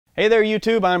Hey there,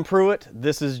 YouTube. I'm Pruitt.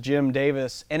 This is Jim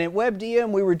Davis. And at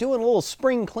WebDM, we were doing a little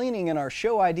spring cleaning in our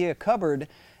show idea cupboard,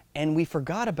 and we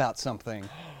forgot about something.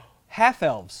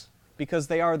 Half-elves, because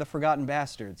they are the forgotten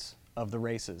bastards of the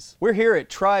races. We're here at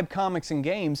Tribe Comics and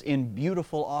Games in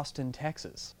beautiful Austin,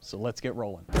 Texas. So let's get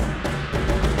rolling.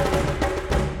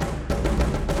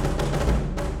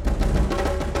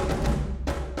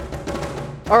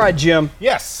 All right, Jim.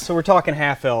 Yes. So we're talking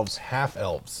half-elves.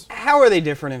 Half-elves. How are they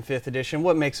different in 5th edition?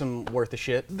 What makes them worth a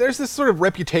shit? There's this sort of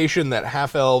reputation that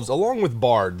half-elves, along with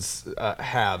bards,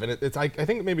 have, and I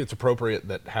think maybe it's appropriate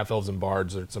that half-elves and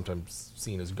bards are sometimes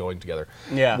seen as going together.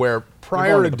 Yeah. Where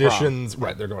prior editions,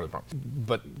 right, they're going to the prom,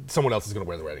 but someone else is going to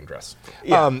wear the wedding dress.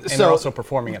 Yeah, and they're also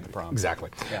performing at the prom. Exactly.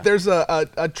 Yeah. There's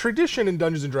a tradition in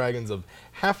Dungeons and Dragons of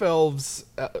half-elves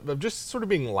of just sort of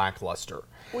being lackluster.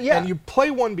 Well, yeah. And you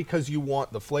play one because you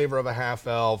want the flavor of a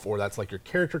half-elf, or that's like your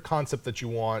character concept that you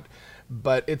want.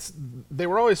 But they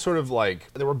were always sort of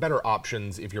like, there were better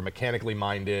options if you're mechanically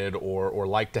minded or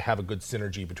like to have a good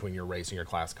synergy between your race and your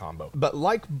class combo. But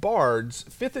like bards,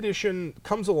 5th edition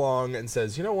comes along and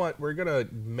says, you know what, we're going to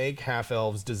make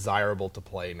half-elves desirable to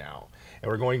play now.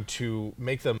 And we're going to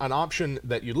make them an option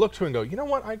that you look to and go, you know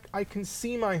what, I can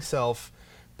see myself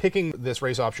picking this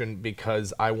race option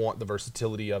because I want the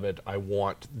versatility of it. I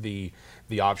want the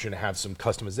option to have some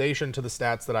customization to the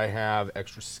stats that I have,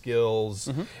 extra skills,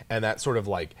 and that sort of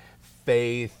like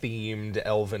fae-themed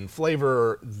elven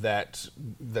flavor that's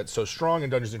so strong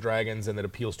in Dungeons & Dragons and that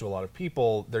appeals to a lot of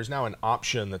people. There's now an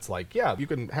option that's like, yeah, you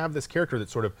can have this character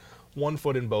that's sort of one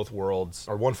foot in both worlds,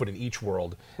 or one foot in each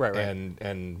world, right.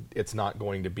 And it's not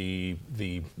going to be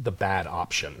the bad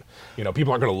option. You know,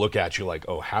 people aren't going to look at you like,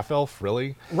 oh, half-elf,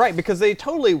 really? Right, because they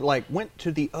totally like went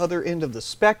to the other end of the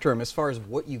spectrum as far as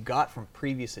what you got from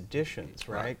previous editions,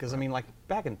 right? Because I mean, like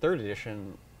back in 3rd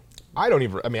edition, I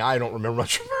don't remember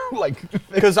much. Like,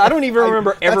 because I don't even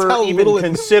remember ever even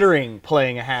considering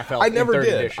playing a half-elf. I never in 3rd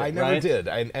did. Edition, I never right?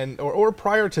 did, or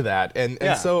prior to that, and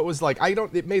so it was like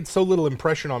it made so little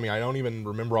impression on me. I don't even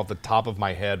remember off the top of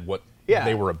my head what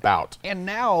they were about. And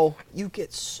now you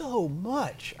get so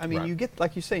much. I mean, you get,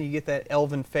 like you say, you get that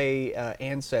elven fae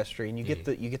ancestry, and you get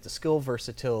the skill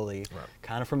versatility,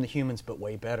 kind of from the humans, but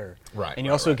way better. Right. And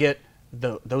you also get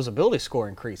those ability score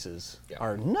increases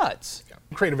are nuts. Yeah.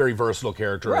 Create a very versatile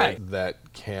character that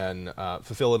can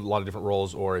fulfill a lot of different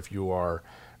roles, or if you are,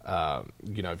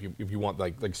 if you want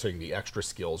like saying the extra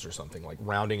skills or something, like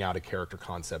rounding out a character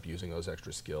concept using those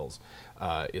extra skills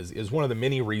is one of the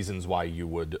many reasons why you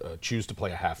would choose to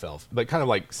play a half-elf. But kind of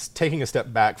like taking a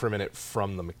step back for a minute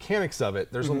from the mechanics of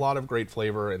it, there's a lot of great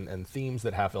flavor and themes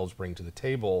that half-elves bring to the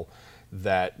table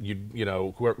that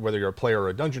whether you're a player or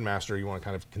a dungeon master, you want to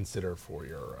kind of consider for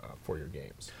your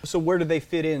games. So where do they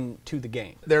fit into the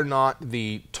game? They're not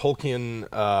the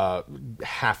Tolkien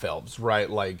half-elves, right?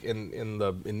 Like in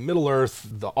Middle Earth,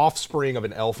 the offspring of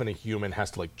an elf and a human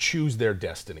has to like choose their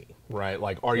destiny, right?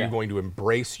 Like, are you going to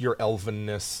embrace your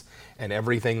elvenness and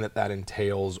everything that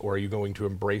entails, or are you going to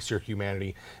embrace your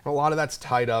humanity? And a lot of that's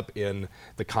tied up in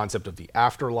the concept of the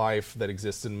afterlife that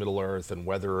exists in Middle Earth, and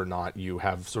whether or not you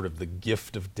have sort of the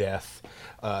gift of death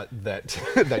that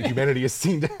humanity is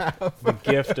seen to have. The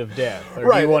gift of death.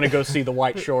 Or do you want to go see the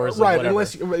white shores or whatever?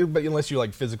 Unless you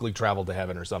like physically travel to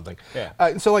heaven or something.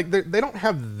 Yeah. So like they don't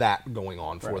have that going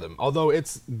on for them. Although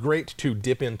it's great to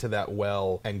dip into that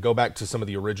well and go back to some of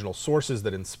the original sources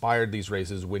that inspired these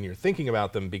races when you're thinking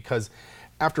about them, because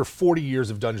after 40 years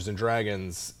of Dungeons &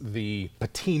 Dragons, the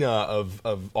patina of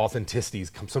authenticity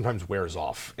sometimes wears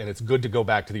off, and it's good to go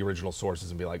back to the original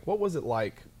sources and be like, what was it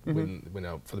like when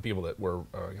for the people that were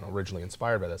originally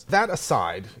inspired by this? That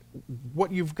aside,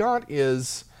 what you've got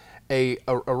is a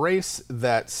race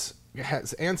that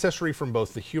has ancestry from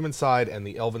both the human side and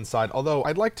the elven side, although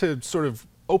I'd like to sort of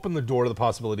open the door to the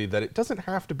possibility that it doesn't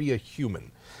have to be a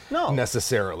human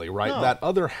necessarily, right? No. That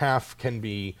other half can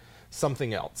be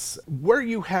something else. Where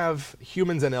you have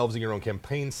humans and elves in your own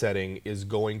campaign setting is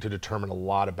going to determine a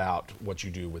lot about what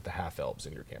you do with the half-elves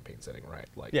in your campaign setting, right?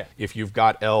 Like, if you've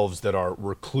got elves that are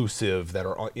reclusive, that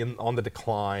are on the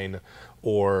decline,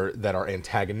 or that are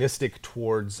antagonistic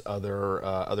towards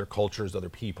other cultures, other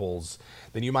peoples,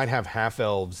 then you might have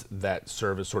half-elves that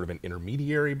serve as sort of an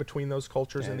intermediary between those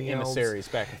cultures and the elves. Emissaries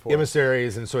back and forth.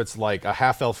 Emissaries, and so it's like a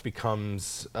half-elf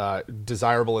becomes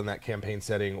desirable in that campaign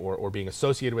setting, or being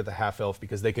associated with a half-elf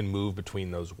because they can move between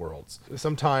those worlds.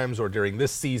 Sometimes, or during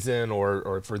this season,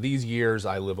 or for these years,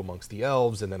 I live amongst the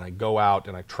elves, and then I go out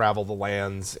and I travel the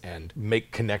lands and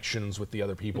make connections with the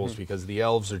other peoples because the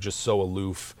elves are just so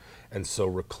aloof and so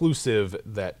reclusive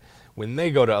that when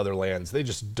they go to other lands, they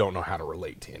just don't know how to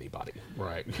relate to anybody,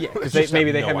 right? Yeah, because Just maybe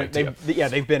have they no haven't. idea.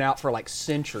 They've been out for like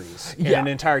centuries, and Yeah. an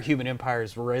entire human empire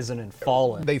has risen and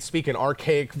fallen. They speak an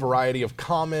archaic variety of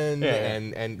common, Yeah.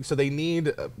 and so they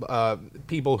need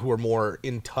people who are more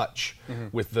in touch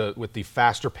with the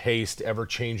faster paced, ever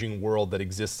changing world that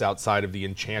exists outside of the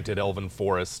enchanted elven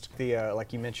forest.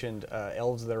 Like you mentioned,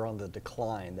 elves that are on the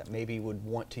decline that maybe would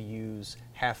want to use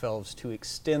half elves to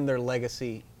extend their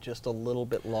legacy just a little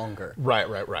bit longer. Right.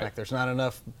 Like there's not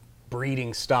enough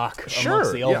breeding stock Sure,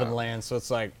 amongst the elven yeah. land, so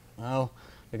it's like, well,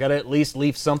 they got to at least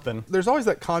leave something. There's always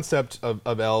that concept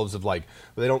of elves of like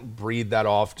they don't breed that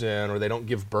often or they don't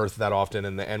give birth that often,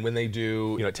 and when they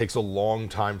do, it takes a long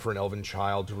time for an elven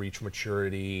child to reach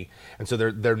maturity, and so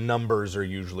their numbers are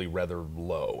usually rather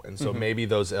low, and so maybe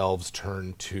those elves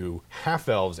turn to half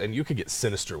elves, and you could get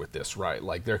sinister with this, right?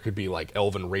 Like there could be like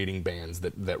elven raiding bands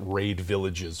that raid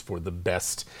villages for the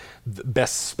best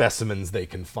specimens they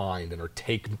can find and are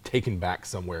taken back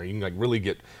somewhere. You can like really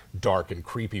get dark and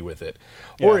creepy with it.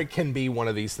 Yeah. Or it can be one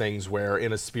of these things where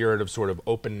in a spirit of sort of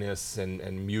openness and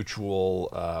mutual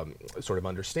sort of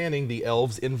understanding, the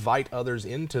elves invite others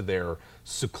into their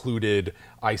secluded,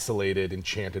 isolated,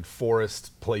 enchanted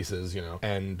forest places,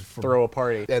 and Throw a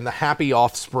party. and the happy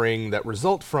offspring that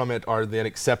result from it are then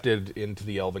accepted into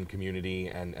the elven community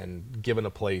and given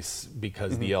a place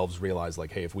because the elves realize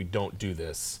like, hey, if we don't do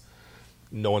this,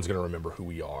 no one's going to remember who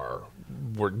we are.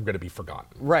 We're going to be forgotten.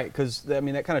 Right, because that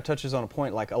kind of touches on a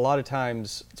point. Like a lot of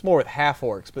times, it's more with half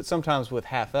orcs, but sometimes with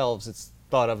half elves, it's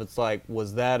thought of. It's like,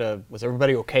 was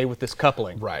everybody okay with this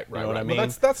coupling? Right. You know what I mean? Well,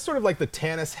 that's sort of like the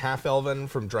Tanis half-elven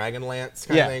from Dragonlance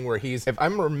kind Yeah. of thing, where if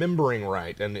I'm remembering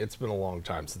right, and it's been a long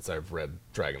time since I've read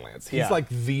Dragonlance, he's Yeah. like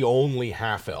the only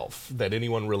half-elf that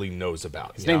anyone really knows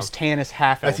about. His name's Tanis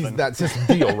Half-Elven. That's his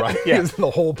deal, right? Yeah. It's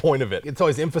the whole point of it. It's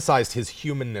always emphasized his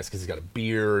humanness because he's got a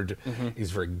beard,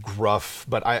 he's very gruff,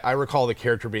 but I recall the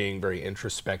character being very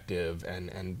introspective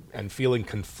and feeling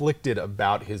conflicted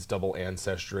about his double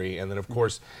ancestry, and then of course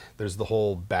there's the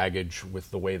whole baggage with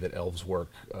the way that elves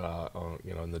work,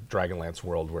 in the Dragonlance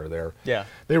world, where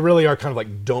they really are kind of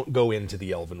like, don't go into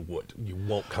the elven wood, you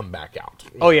won't come back out.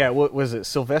 Oh yeah, what was it,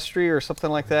 Silvestri or something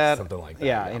like that? Something like that,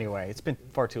 Yeah. yeah. Anyway, it's been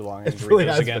far too long. I need It to really read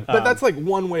those has again. been. But that's like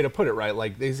one way to put it, right?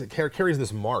 Like they carries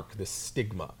this mark, this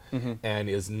stigma, and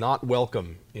is not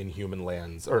welcome in human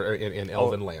lands or in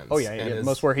elven lands. Oh yeah, and yeah. is-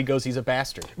 Most where he goes, he's a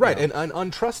bastard. Right, and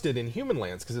untrusted in human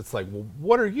lands, because it's like, well,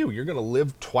 what are you? You're going to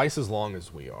live twice as long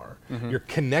as we are. You're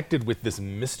connected with this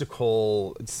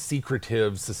mystical,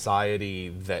 secretive society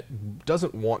that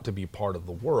doesn't want to be part of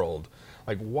the world.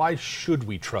 Like, why should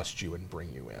we trust you and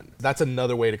bring you in? That's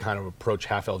another way to kind of approach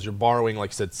half-elves. You're borrowing,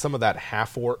 like I said, some of that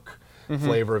half-orc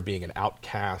flavor of being an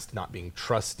outcast, not being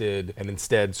trusted, and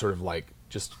instead sort of like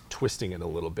just twisting it a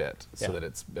little bit so Yeah. that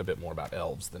it's a bit more about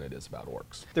elves than it is about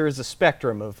orcs. There is a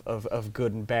spectrum of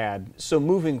good and bad. So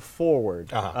moving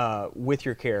forward with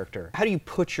your character, how do you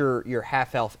put your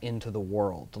half-elf into the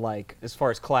world? Like, as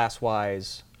far as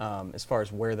class-wise, as far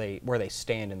as where they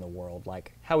stand in the world,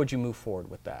 like, how would you move forward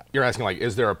with that? You're asking, like,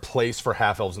 is there a place for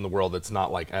half-elves in the world that's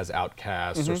not, like, as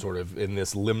outcasts or sort of in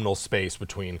this liminal space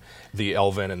between the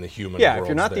elven and the human Yeah, worlds if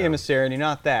you're not the there? emissary and you're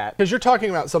not that. Because you're talking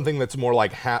about something that's more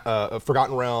like Forgotten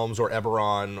Realms or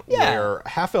Eberron, Yeah. where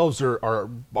half-elves are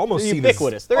almost They're seen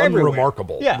ubiquitous. as They're everywhere.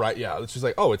 unremarkable. Yeah. Right, yeah. It's just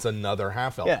like, oh, it's another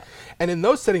half-elf. Yeah. And in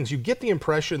those settings, you get the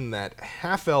impression that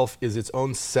half-elf is its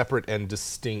own separate and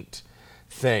distinct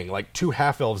thing. Like two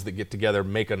half-elves that get together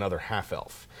make another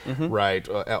half-elf. Right,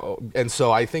 and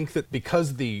so I think that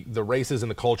because the races and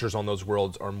the cultures on those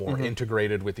worlds are more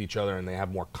integrated with each other and they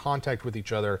have more contact with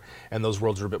each other, and those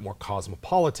worlds are a bit more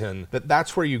cosmopolitan,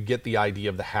 that's where you get the idea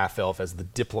of the half-elf as the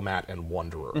diplomat and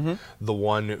wanderer, the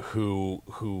one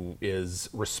who is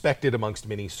respected amongst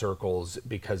many circles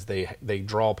because they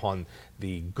draw upon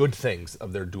the good things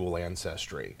of their dual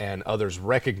ancestry, and others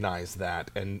recognize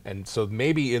that, and so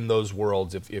maybe in those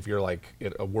worlds, if you're like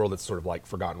in a world that's sort of like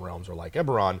Forgotten Realms or like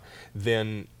Eberron,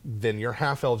 then your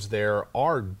half-elves there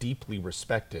are deeply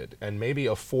respected and maybe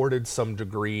afforded some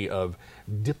degree of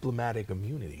diplomatic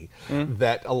immunity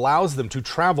that allows them to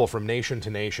travel from nation to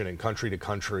nation and country to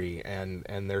country, and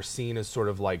they're seen as sort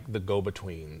of like the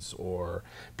go-betweens or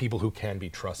people who can be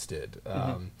trusted.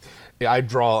 I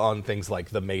draw on things like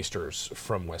the maesters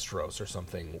from Westeros or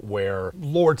something, where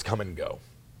lords come and go.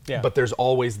 Yeah. But there's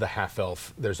always the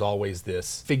half-elf. There's always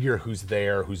this figure who's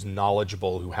there, who's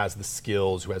knowledgeable, who has the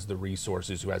skills, who has the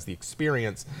resources, who has the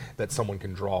experience that someone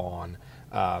can draw on.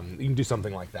 You can do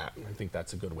something like that. I think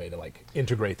that's a good way to like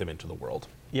integrate them into the world.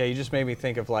 Yeah, you just made me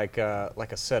think of like a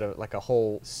set of like a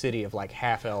whole city of like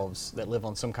half elves that live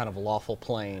on some kind of lawful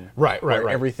plane. Right. Where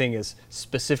everything is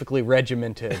specifically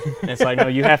regimented. And it's like, no,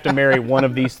 you have to marry one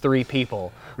of these 3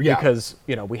 people because,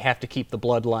 we have to keep the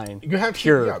bloodline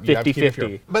pure,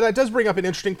 50-50. But that does bring up an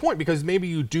interesting point, because maybe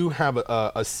you do have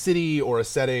a city or a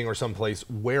setting or someplace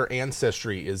where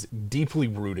ancestry is deeply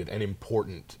rooted and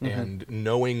important, and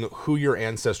knowing who your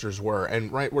ancestors were.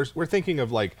 And we're thinking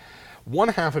of like one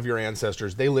half of your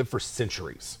ancestors, they live for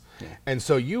centuries. Yeah. And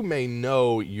so you may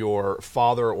know your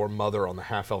father or mother on the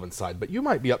half-elven side, but you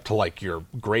might be up to like your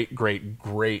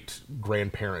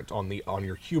great-great-great-grandparent on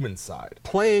your human side.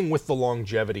 Playing with the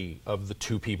longevity of the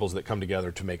 2 peoples that come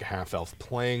together to make a half-elf,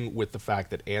 playing with the fact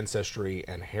that ancestry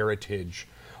and heritage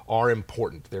are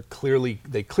important. They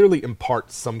clearly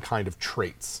impart some kind of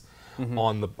traits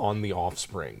on the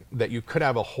offspring, that you could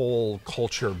have a whole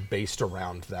culture based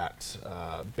around that.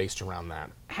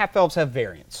 Half elves have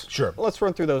variants. Sure. Well, let's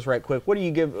run through those right quick. What do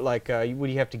you give? What do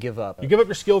you have to give up? You give up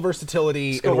your skill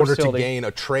versatility in order to gain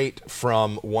a trait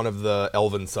from one of the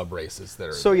elven subraces that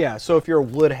are. So if you're a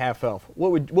wood half elf,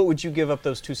 what would you give up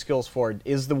those 2 skills for?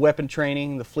 Is the weapon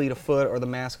training, the fleet of foot, or the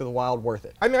mask of the wild worth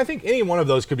it? I mean, I think any one of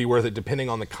those could be worth it, depending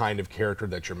on the kind of character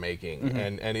that you're making,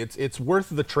 and it's worth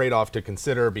the trade-off to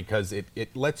consider, because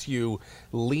it lets you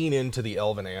lean into the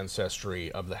elven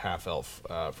ancestry of the half elf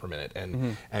for a minute,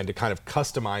 and to kind of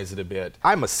customize it a bit.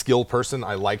 I'm a skill person.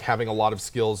 I like having a lot of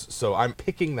skills, so I'm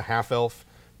picking the half elf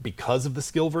because of the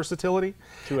skill versatility.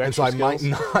 And so I might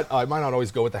not always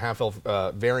go with the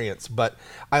half-elf variants, but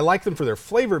I like them for their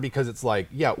flavor, because it's like,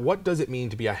 yeah, what does it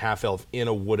mean to be a half-elf in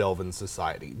a wood elven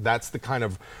society? That's the kind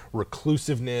of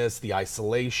reclusiveness, the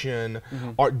isolation.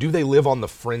 Do they live on the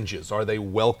fringes? Are they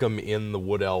welcome in the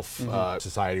wood elf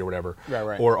society or whatever?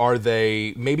 Right. Or are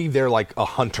maybe they're like a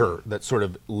hunter that sort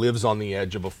of lives on the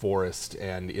edge of a forest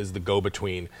and is the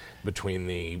go-between between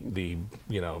the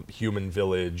human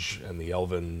village and the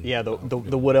elven. Yeah,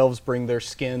 the wood elves bring their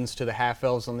skins to the half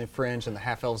elves on the fringe, and the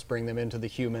half elves bring them into the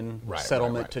human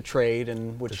settlement to trade,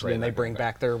 and then they bring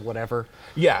back their whatever.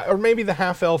 Yeah, or maybe the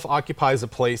half elf occupies a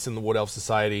place in the wood elf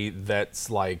society that's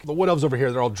like the wood elves over here.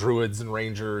 They're all druids and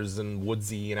rangers and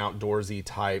woodsy and outdoorsy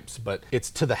types, but it's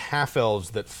to the half elves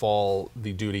that fall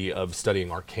the duty of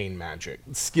studying arcane magic,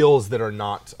 skills that are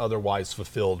not otherwise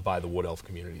fulfilled by the wood elf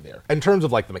community there. In terms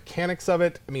of like the mechanics of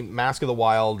it, I mean, Mask of the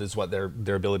Wild is what their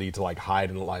ability to like hide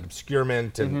in light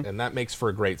obscurement, and that makes for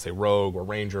a great, say, rogue or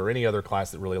ranger or any other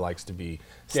class that really likes to be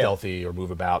stealthy or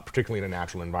move about, particularly in a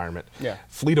natural environment. Yeah.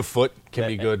 Fleet of foot can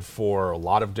be good for a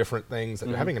lot of different things.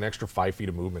 Having an extra 5 feet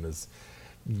of movement is,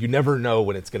 you never know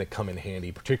when it's going to come in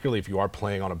handy, particularly if you are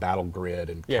playing on a battle grid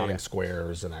and counting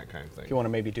squares and that kind of thing. If you want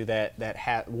to maybe do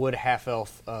that wood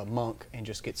half-elf monk and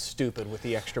just get stupid with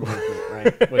the extra movement,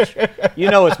 right? Which,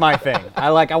 it's my thing. I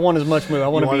want as much movement. I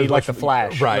want to be like the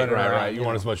Flash. Right. You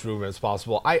want as much movement as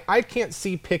possible. I can't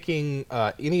see picking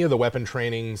any of the weapon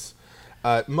trainings,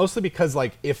 mostly because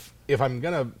like if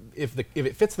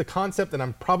it fits the concept, then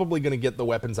I'm probably going to get the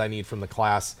weapons I need from the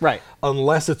class. Right.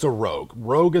 Unless it's a rogue.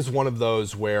 Rogue is one of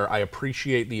those where I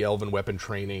appreciate the elven weapon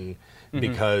training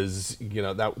because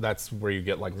that's where you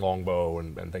get like longbow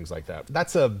and things like that.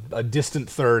 That's a distant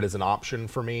third as an option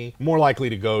for me. More likely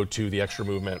to go to the extra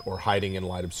movement or hiding in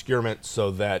light obscurement,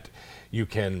 so that you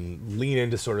can lean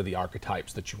into sort of the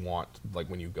archetypes that you want, like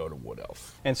when you go to wood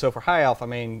elf. And so for high elf, I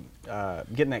mean,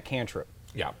 getting that cantrip.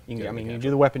 Yeah. You can do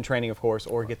the weapon training, of course,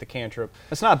 or get the cantrip.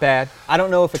 It's not bad. I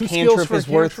don't know if a cantrip is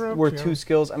worth 2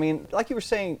 skills. I mean, like you were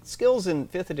saying, skills in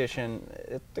 5th edition,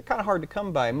 they're kind of hard to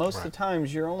come by. Most of the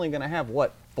times, you're only going to have,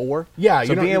 4? Yeah.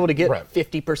 So being able to get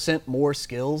 50% more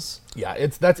skills. Yeah,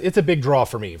 it's a big draw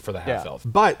for me for the half-elf.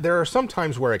 But there are some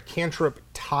times where a cantrip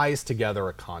ties together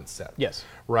a concept. Yes.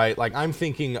 Right? Like I'm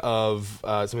thinking of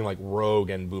something like Rogue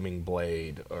and Booming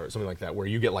Blade or something like that, where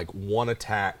you get like 1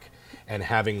 attack, and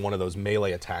having one of those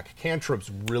melee attack cantrips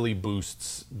really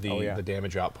boosts the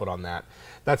damage output on that.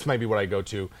 That's maybe what I go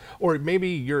to. Or maybe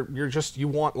you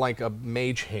want like a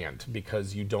mage hand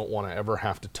because you don't want to ever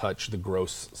have to touch the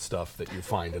gross stuff that you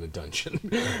find in a dungeon.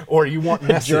 Or you want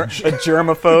message. A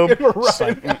germaphobe.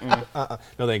 Right.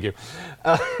 No, thank you.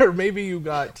 Or maybe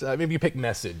you pick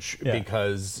message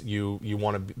because you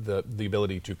want the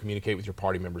ability to communicate with your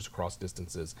party members across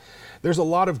distances. There's a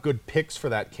lot of good picks for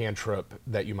that cantrip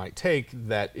that you might take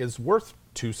that is worth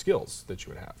 2 skills that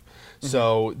you would have.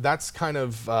 So that's kind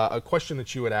of a question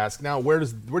that you would ask. Now, where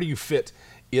do you fit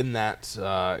in that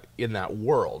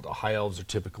world? High elves are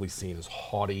typically seen as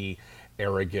haughty,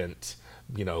 arrogant,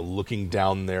 looking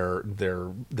down their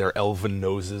elven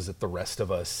noses at the rest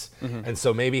of us, and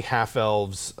so maybe half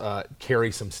elves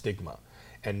carry some stigma.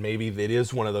 And maybe it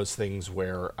is one of those things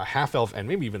where a half-elf, and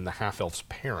maybe even the half-elf's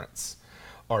parents,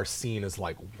 are seen as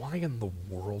like, why in the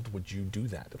world would you do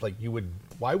that? Like,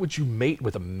 why would you mate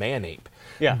with a man-ape?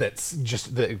 Yeah. That's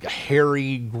just the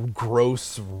hairy,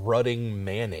 gross, rutting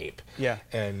man-ape. Yeah.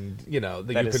 And, you know...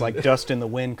 That is like dust in the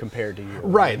wind compared to you.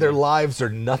 Right. Their lives are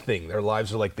nothing. Their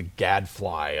lives are like the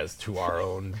gadfly as to our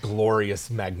own glorious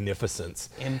magnificence.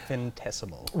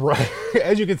 Infinitesimal. Right.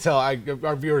 As you can tell,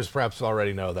 our viewers perhaps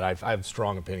already know that I have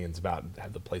strong opinions about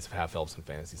the place of half-elves in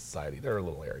fantasy society. They're a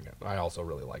little arrogant. I also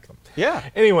really like them. Yeah.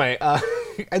 Anyway,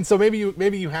 and so maybe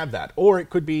you have that, or it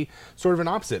could be sort of an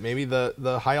opposite. Maybe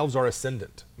the high elves are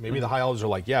ascendant. Maybe the high elves are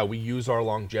like, yeah, we use our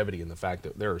longevity in the fact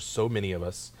that there are so many of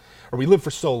us, or we live for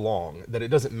so long that it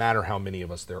doesn't matter how many of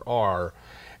us there are,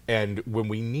 and when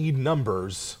we need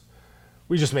numbers,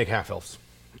 we just make half elves.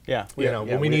 Yeah.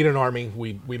 When we need an army,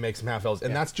 we make some half elves,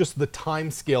 and that's just the time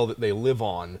scale that they live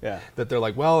on. Yeah. That they're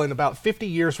like, well, in about 50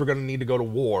 years, we're going to need to go to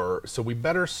war, so we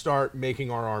better start making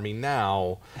our army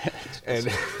now. And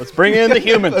let's bring in the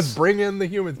humans. Let's bring in the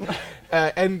humans,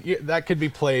 and that could be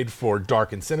played for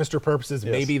dark and sinister purposes.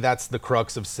 Yes. Maybe that's the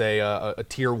crux of, say, a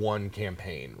tier 1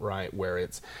 campaign, right, where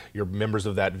it's you're members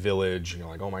of that village, and you're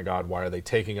like, oh my God, why are they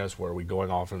taking us? Where are we going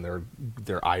off in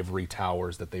their ivory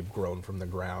towers that they've grown from the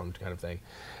ground, kind of thing.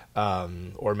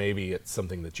 Or maybe it's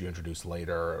something that you introduce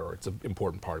later, or it's an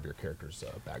important part of your character's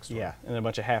backstory. Yeah, and a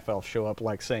bunch of half elves show up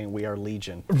like saying, "We are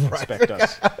Legion, respect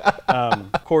us."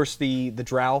 Of course, the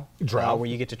drow, where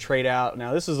you get to trade out.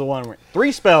 Now, this is the one where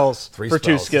 3 spells for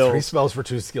 2 skills. 3 spells for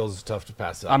 2 skills is tough to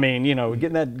pass up. I mean,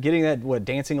 getting that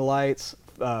dancing lights,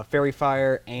 fairy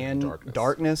fire, and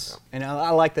darkness. Yeah. And I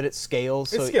like that it scales.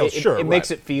 So it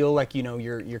makes it feel like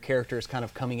your character is kind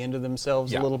of coming into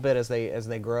themselves a little bit as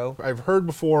they grow. I've heard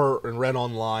before and read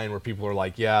online where people are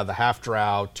like, yeah, the half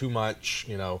drow, too much,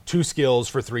 2 skills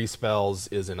for 3 spells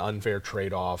is an unfair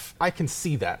trade-off. I can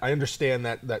see that. I understand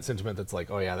that sentiment that's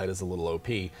like, oh yeah, that is a little OP.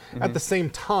 Mm-hmm. At the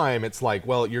same time, it's like,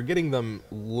 well, you're getting them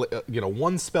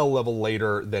 1 spell level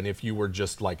later than if you were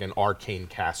just like an arcane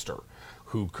caster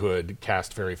who could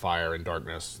cast fairy fire and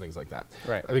darkness, things like that.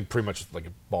 Right. I think pretty much like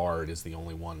a bard is the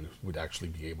only one who would actually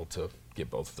be able to get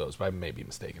both of those, but I may be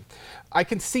mistaken. I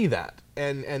can see that,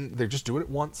 and they're just doing it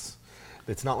once.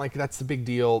 It's not like that's the big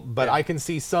deal, but I can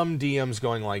see some DMs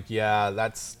going like, yeah,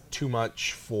 that's too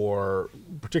much for,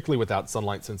 particularly without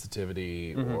sunlight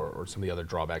sensitivity or some of the other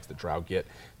drawbacks that drow get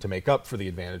to make up for the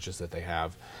advantages that they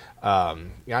have. I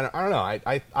don't know.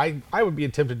 I would be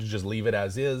tempted to just leave it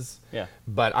as is. Yeah.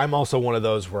 But I'm also one of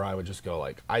those where I would just go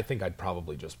like, I think I'd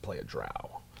probably just play a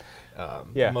drow.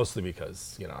 Mostly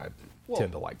because, I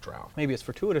tend to like drow. Maybe it's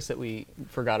fortuitous that we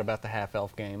forgot about the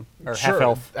half-elf game, or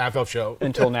Sure, half-elf show.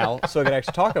 until now, so I could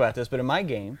actually talk about this. But in my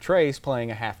game, Trey's playing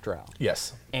a half-drow.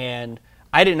 Yes. And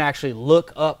I didn't actually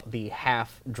look up the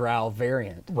half-drow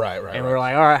variant. Right. And we were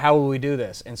like, all right, how will we do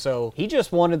this? And so he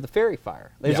just wanted the fairy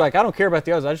fire. He was like, I don't care about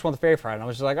the others, I just want the fairy fire. And I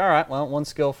was just like, all right, well, 1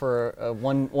 skill for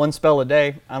one spell a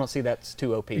day. I don't see that's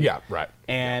too OP. Yeah, right.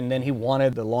 And then he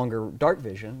wanted the longer dark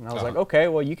vision. And I was like, okay,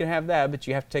 well, you can have that, but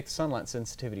you have to take the sunlight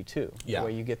sensitivity too. Yeah. That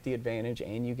way you get the advantage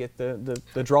and you get the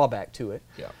drawback to it.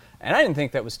 Yeah. And I didn't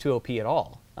think that was too OP at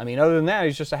all. I mean, other than that,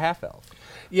 he's just a half-elf.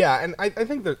 Yeah, and I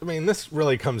think that, this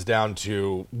really comes down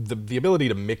to the ability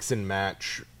to mix and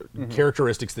match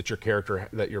characteristics that your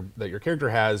character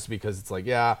has, because it's like,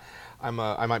 yeah, I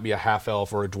might be a half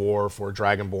elf or a dwarf or a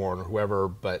dragonborn or whoever,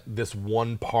 but this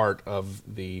one part of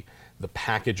the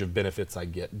package of benefits I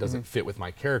get doesn't fit with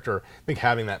my character. I think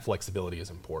having that flexibility is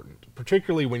important,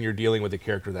 particularly when you're dealing with a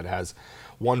character that has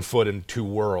 1 foot in 2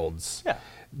 worlds. Yeah.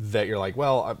 That you're like,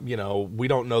 well, we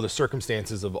don't know the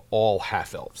circumstances of all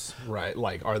half-elves, right?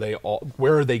 Like,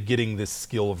 where are they getting this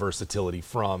skill versatility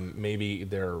from? Maybe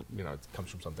they're, it comes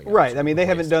from something else. Right. I mean, they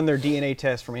haven't done their DNA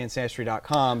test from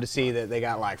Ancestry.com to see that they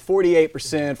got like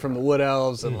 48% from the Wood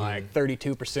Elves and like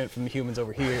 32% from the humans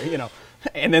over here,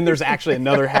 And then there's actually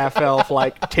another half-elf,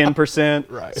 like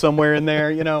 10% somewhere in there,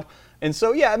 And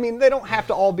so, yeah, they don't have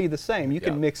to all be the same. You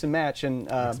can mix and match. And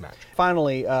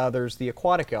finally, there's the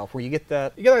aquatic elf, where you get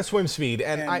that. You get that swim speed,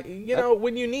 and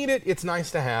when you need it, it's nice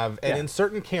to have. And in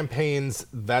certain campaigns,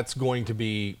 that's going to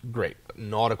be great.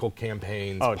 Nautical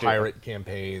campaigns, pirate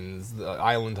campaigns,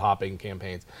 island hopping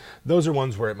campaigns. Those are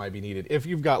ones where it might be needed. If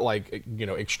you've got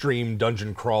extreme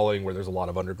dungeon crawling, where there's a lot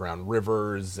of underground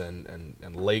rivers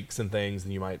and lakes and things,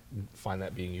 then you might find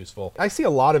that being useful. I see a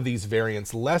lot of these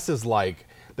variants less as like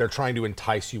they're trying to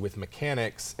entice you with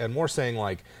mechanics, and more saying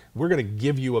like, we're going to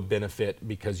give you a benefit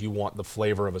because you want the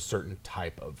flavor of a certain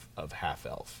type of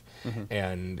half-elf.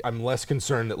 And I'm less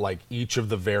concerned that like each of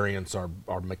the variants are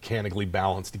mechanically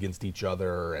balanced against each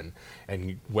other,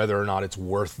 and whether or not it's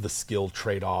worth the skill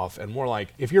trade-off, and more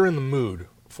like, if you're in the mood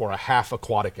for a half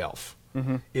aquatic elf,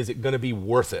 is it going to be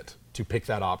worth it to pick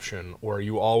that option, or are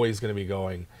you always going to be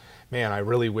going, man, I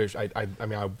really wish I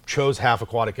mean, I chose half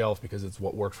aquatic elf because it's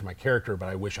what worked for my character, but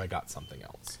I wish I got something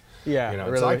else. Yeah, You know,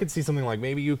 really. so I could see something like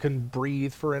maybe you can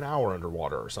breathe for an hour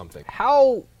underwater or something.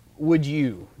 How would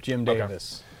you, Jim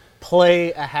Davis,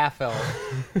 play a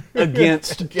half-elf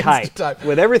against type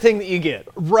with everything that you get?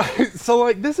 Right. So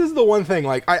like, this is the one thing,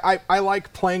 like I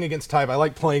like playing against type. I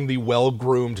like playing the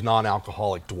well-groomed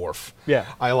non-alcoholic dwarf. Yeah.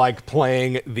 I like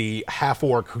playing the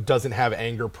half-orc who doesn't have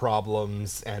anger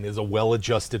problems and is a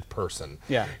well-adjusted person.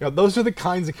 Yeah. You know, those are the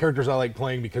kinds of characters I like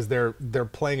playing because they're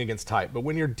playing against type. But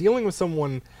when you're dealing with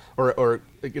someone or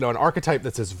you know, an archetype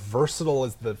that's as versatile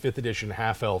as the 5th edition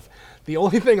half-elf, the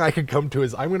only thing I could come to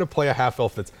is I'm going to play a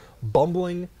half-elf that's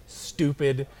bumbling,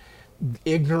 stupid,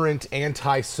 ignorant,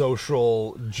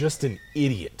 antisocial, just an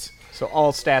idiot. So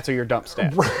all stats are your dump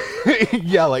stats.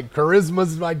 Yeah, like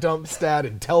charisma's my dump stat,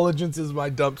 intelligence is my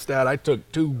dump stat. I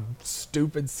took 2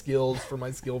 stupid skills for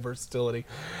my skill versatility.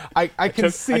 I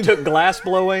took glass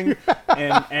blowing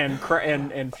and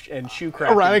shoe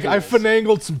crafting. Right, I tools.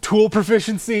 finagled some tool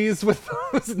proficiencies with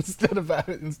those instead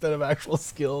of actual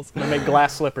skills. I make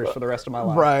glass slippers for the rest of my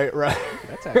life. Right.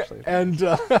 That's actually And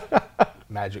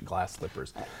magic glass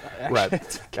slippers.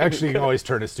 Right. Actually, you can always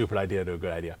turn a stupid idea into a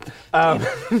good idea.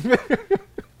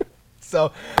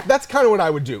 So that's kind of what I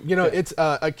would do. You know, it's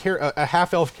a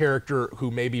half-elf character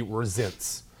who maybe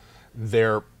resents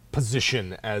their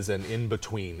position as an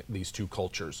in-between these two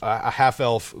cultures. A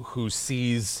half-elf who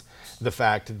sees the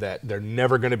fact that they're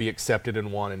never going to be accepted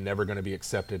in one and never going to be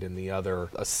accepted in the other.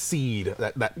 A seed,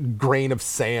 that grain of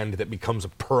sand that becomes a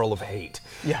pearl of hate.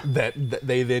 Yeah. That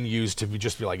they then use to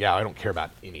just be like, yeah, I don't care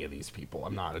about any of these people.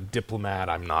 I'm not a diplomat.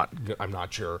 I'm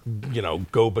not your, you know,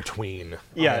 go-between.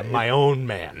 Yeah, I am my own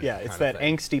man. Yeah, it's kind of that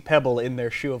thing. angsty pebble in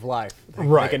their shoe of life that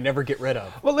Right. they can never get rid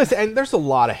of. Well, listen, and there's a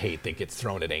lot of hate that gets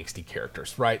thrown at angsty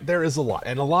characters, right? There is a lot,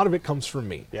 and a lot of it comes from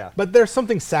me. Yeah. But there's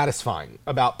something satisfying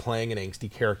about playing an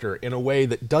angsty character in a way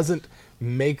that doesn't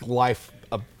make life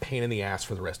a pain in the ass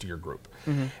for the rest of your group.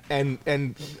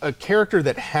 And a character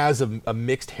that has a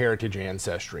mixed heritage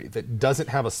ancestry, that doesn't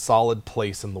have a solid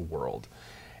place in the world,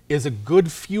 is a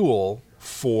good fuel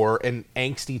for an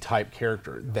angsty type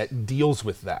character that deals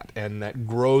with that and that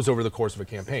grows over the course of a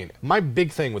campaign. My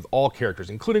big thing with all characters,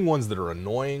 including ones that are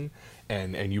annoying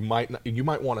and you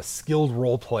might want a skilled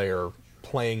role player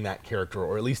playing that character,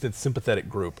 or at least a sympathetic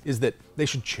group, is that they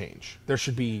should change. There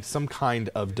should be some kind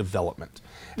of development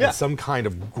and some kind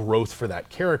of growth for that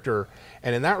character.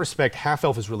 And in that respect,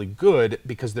 half-elf is really good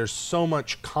because there's so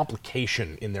much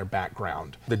complication in their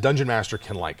background. The dungeon master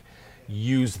can like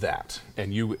use that,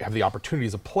 and you have the opportunity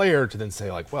as a player to then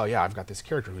say like, well, yeah, I've got this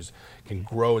character who can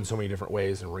grow in so many different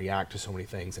ways and react to so many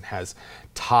things and has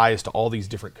ties to all these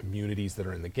different communities that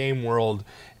are in the game world,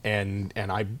 and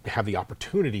I have the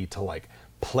opportunity to like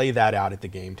play that out at the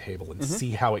game table and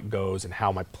see how it goes and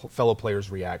how my fellow players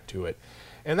react to it.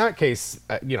 In that case,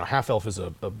 you know, half-elf is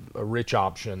a rich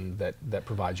option that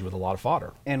provides you with a lot of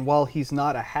fodder. And while he's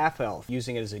not a half-elf,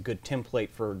 using it as a good template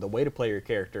for the way to play your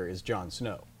character is Jon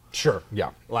Snow. Sure,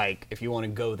 yeah. Like, if you want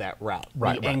to go that route.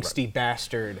 Right, the right, angsty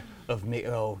bastard of me,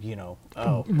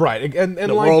 Right, and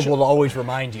the like world will always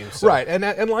remind you. So. Right,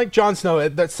 and like Jon Snow,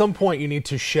 at some point you need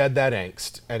to shed that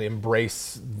angst and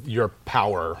embrace your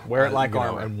power. Wear it like you know,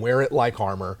 armor. and wear it like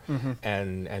armor,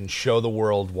 and show the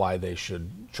world why they should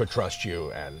trust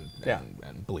you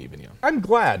and believe in you. I'm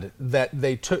glad that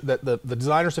they took that the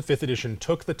designers of 5th edition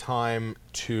took the time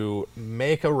to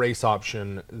make a race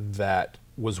option that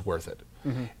was worth it.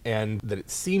 And that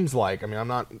it seems like, I mean, I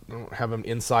don't have an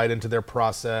insight into their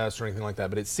process or anything like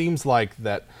that, but it seems like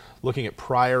that looking at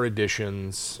prior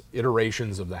editions,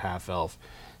 iterations of the half-elf,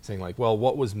 saying like, well,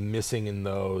 what was missing in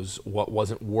those, what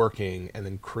wasn't working, and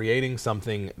then creating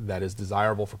something that is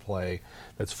desirable for play,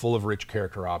 that's full of rich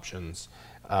character options.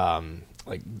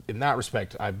 Like in that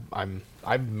respect,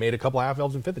 I've made a couple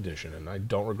half-elves in 5th edition, and I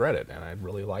don't regret it, and I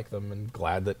really like them, and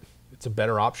glad that it's a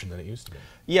better option than it used to be.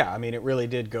 Yeah, I mean, it really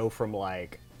did go from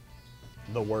like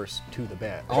the worst to the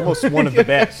best. Almost one of the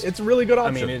best. It's a really good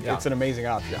option. I mean, it's an amazing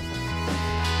option.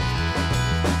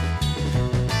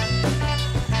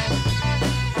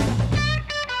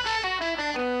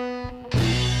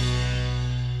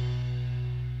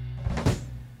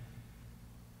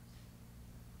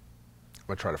 I'm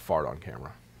gonna try to fart on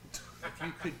camera.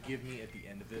 you could give me at the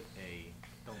end of it a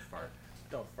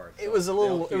don't fart. It was a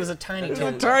little. It was a tiny. It's a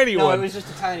one. tiny No, one. it was just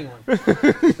a tiny one.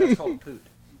 That's called poot.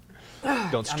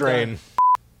 Don't strain.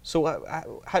 So,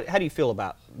 how do you feel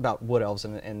about wood elves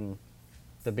and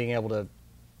the being able to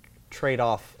trade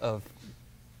off of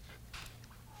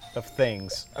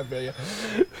things? I feel you.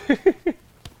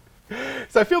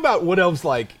 So I feel about wood elves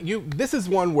like you. This is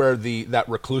one where that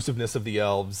reclusiveness of the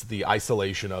elves, the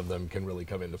isolation of them, can really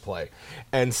come into play.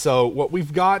 And so what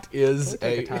we've got is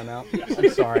Take a timeout. I'm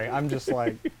sorry. I'm just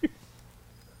like.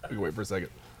 Wait for a second.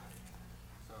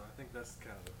 So I think that's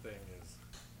kind of the thing is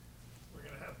we're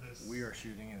gonna have this. We are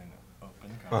shooting in an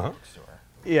open comic book store.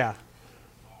 Yeah.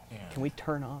 And Can we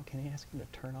turn off? Can you ask him to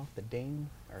turn off the ding?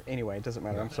 Or anyway, it doesn't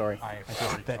matter. I'm sorry. I just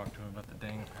already that- talked to him about the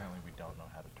ding. Apparently, we don't know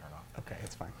how to turn off. Okay,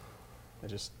 it's fine. All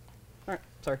right.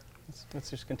 Sorry. Let's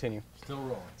just continue. Still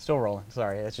rolling. Still rolling.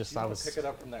 Sorry. It's just I I was. pick it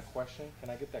up from that question. Can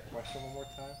I get that question one more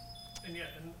time?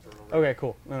 Okay,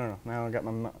 cool. No. Now I got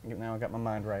my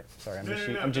mind right. Sorry,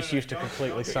 I'm just used to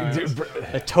completely silence.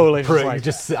 I totally just Pruitt,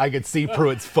 like I could see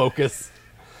Pruitt's focus.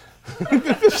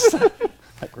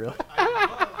 like really.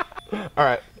 All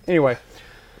right. Anyway.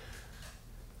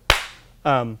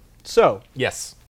 So Yes.